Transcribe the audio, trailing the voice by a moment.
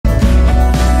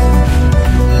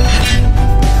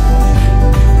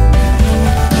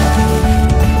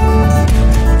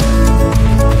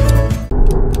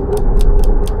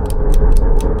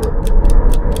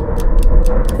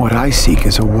I seek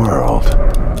is a world.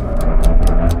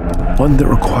 One that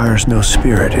requires no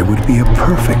spirit. It would be a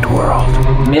perfect world.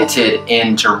 Minted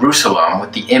in Jerusalem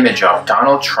with the image of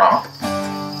Donald Trump,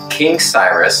 King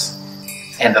Cyrus,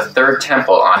 and the third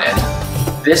temple on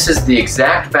it. This is the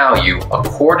exact value,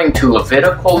 according to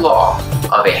Levitical law,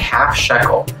 of a half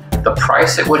shekel, the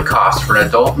price it would cost for an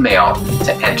adult male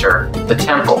to enter the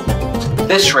temple.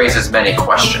 This raises many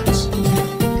questions.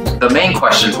 The main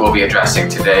questions we'll be addressing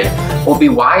today will be,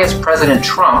 why is President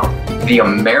Trump, the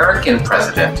American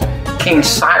president, King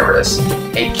Cyrus,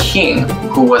 a king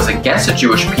who was against the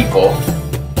Jewish people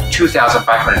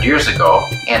 2,500 years ago,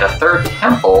 and a third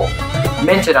temple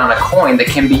minted on a coin that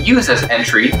can be used as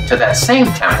entry to that same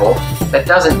temple that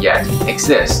doesn't yet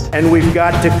exist? And we've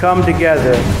got to come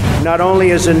together, not only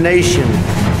as a nation,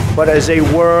 but as a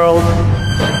world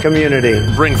community.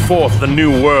 Bring forth the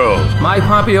new world. Mike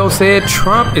Pompeo said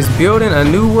Trump is building a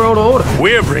new world order.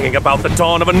 We're bringing about the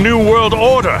dawn of a new world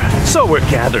order. So we're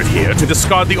gathered here to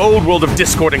discard the old world of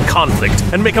discord and conflict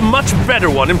and make a much better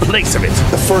one in place of it.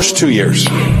 The first 2 years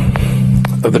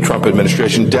of the Trump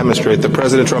administration demonstrate that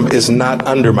President Trump is not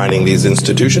undermining these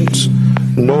institutions,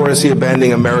 nor is he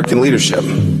abandoning American leadership.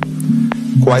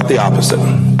 Quite the opposite.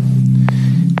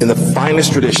 In the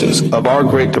finest traditions of our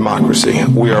great democracy,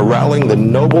 we are rallying the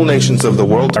noble nations of the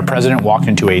world. Our president walked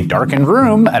into a darkened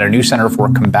room at a new center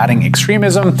for combating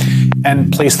extremism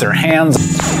and placed their hands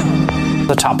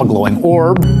atop a glowing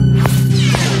orb.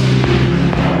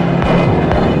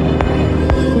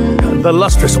 The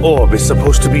lustrous orb is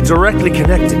supposed to be directly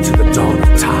connected to the dawn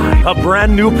of time, a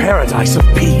brand new paradise of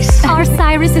peace. Our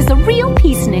Cyrus is a real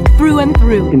peacenik through and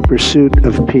through. In pursuit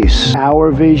of peace.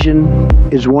 Our vision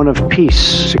is one of peace,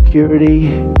 security,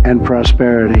 and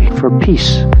prosperity. For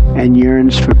peace, and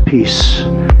yearns for peace.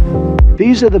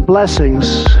 These are the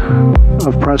blessings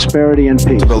of prosperity and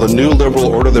peace. To build a new liberal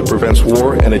order that prevents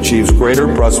war and achieves greater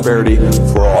prosperity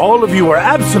for all. All of you are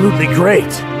absolutely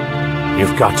great.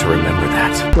 You've got to remember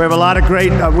that. We have a lot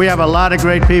of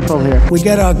great people here. We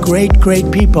get our great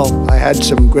people. I had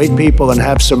some great people and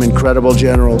have some incredible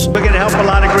generals. We're going to help a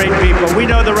lot of great people. We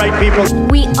know the right people.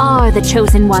 We are the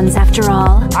chosen ones, after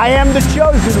all. I am the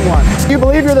chosen one. Do you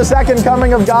believe you're the second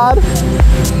coming of God?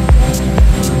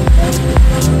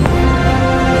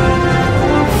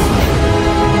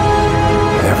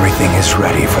 Everything is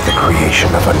ready for the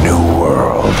creation of a new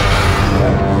world.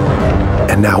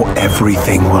 And now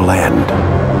everything will end,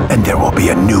 and there will be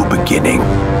a new beginning.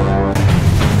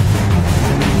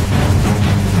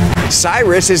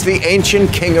 Cyrus is the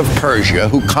ancient king of Persia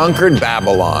who conquered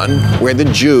Babylon, where the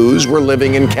Jews were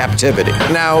living in captivity.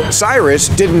 Now, Cyrus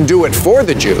didn't do it for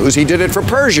the Jews, he did it for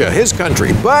Persia, his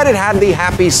country, but it had the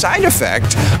happy side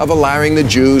effect of allowing the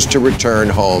Jews to return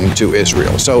home to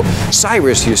Israel. So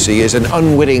Cyrus, you see, is an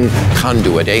unwitting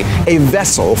conduit, a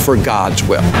vessel for God's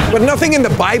will. But nothing in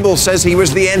the Bible says he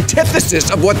was the antithesis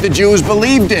of what the Jews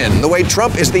believed in, the way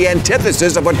Trump is the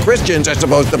antithesis of what Christians are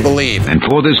supposed to believe. And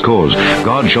for this cause,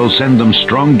 God shall send them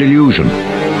strong delusion,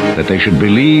 that they should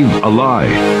believe a lie.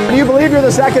 Do you believe you're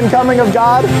the second coming of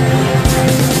God?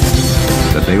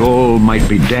 That they all might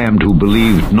be damned who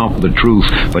believed not the truth,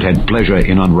 but had pleasure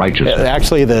in unrighteousness.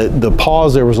 Actually, the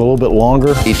pause there was a little bit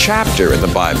longer. The chapter in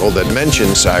the Bible that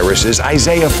mentions Cyrus is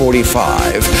Isaiah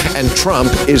 45, and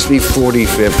Trump is the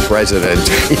 45th president.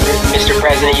 Mr.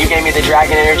 President, you gave me the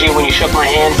dragon energy when you shook my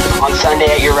hand on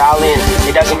Sunday at your rally, and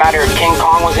it doesn't matter if King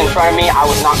Kong was in front of me, I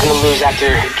was not going to lose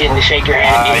after getting to shake your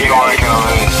hand.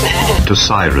 To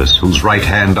Cyrus, whose right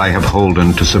hand I have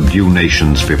holden to subdue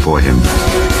nations before him.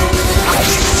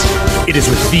 It is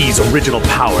with these original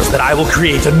powers that I will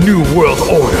create a new world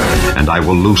order. And I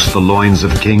will loose the loins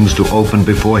of kings to open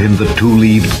before him the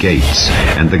two-leaved gates,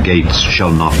 and the gates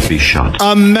shall not be shut.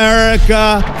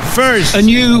 America first. A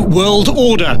new world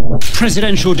order.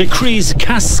 Presidential decrees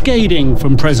cascading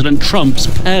from President Trump's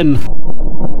pen.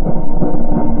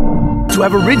 To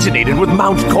have originated with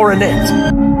Mount Coronet.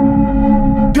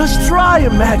 Just try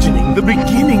imagining the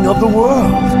beginning of the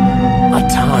world. A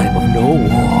time of no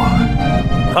war.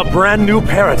 A brand new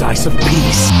paradise of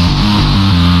peace.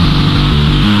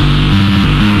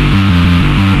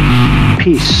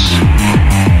 Peace,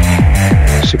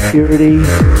 security,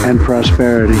 and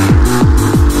prosperity.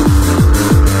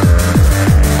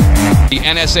 The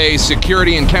NSA's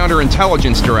Security and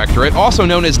Counterintelligence Directorate, also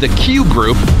known as the Q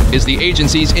Group, is the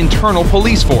agency's internal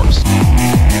police force.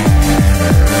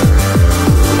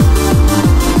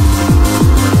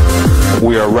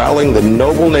 We are rallying the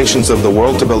noble nations of the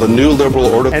world to build a new liberal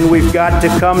order. And we've got to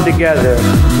come together,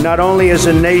 not only as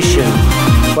a nation,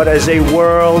 but as a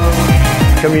world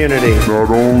community. Not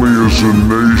only as a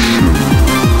nation,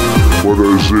 but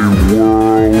as a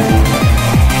world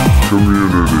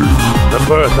community. The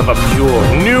birth of a pure,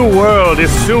 new world is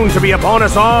soon to be upon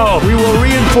us all. We will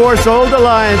reinforce old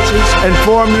alliances and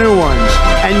form new ones,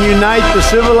 and unite the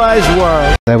civilized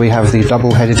world. There we have the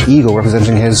double-headed eagle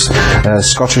representing his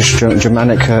Scottish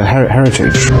Germanic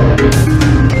heritage.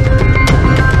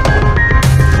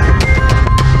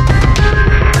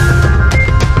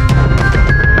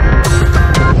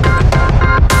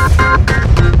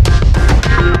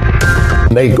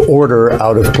 Make order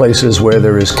out of places where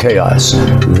there is chaos.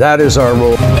 That is our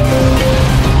role.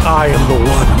 I am the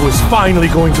one who is finally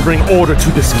going to bring order to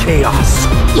this chaos.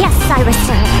 Yes, Cyrus,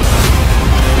 sir.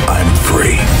 I'm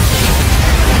free,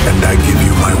 and I give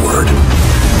you my word.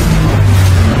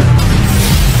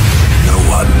 No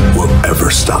one will ever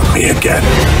stop me again.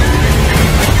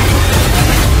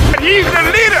 He's the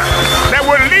leader that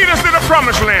will lead us to the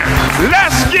promised land.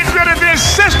 Let's get rid of this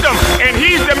system, and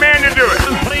he's the man to do it.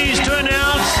 I'm pleased to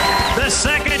announce the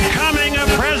second coming of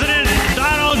President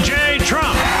Donald J.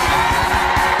 Trump.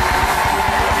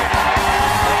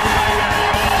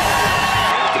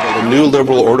 A new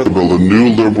liberal order. Build a new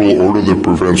liberal order that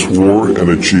prevents war and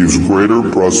achieves greater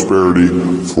prosperity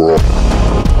for all.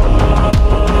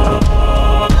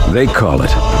 They call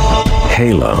it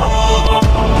Halo.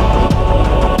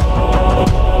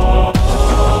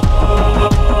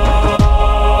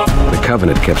 The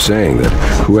Covenant kept saying that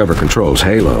whoever controls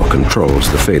Halo controls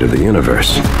the fate of the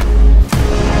universe.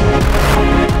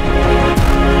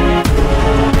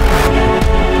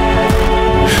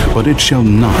 But it shall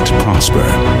not prosper.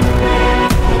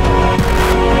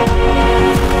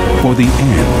 For the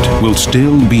end will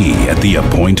still be at the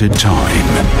appointed time.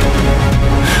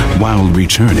 While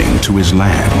returning to his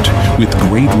land with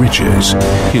great riches,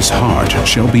 his heart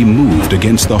shall be moved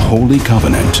against the Holy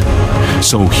Covenant.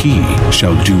 So he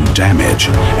shall do damage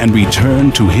and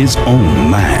return to his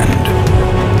own land.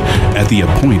 At the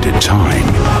appointed time,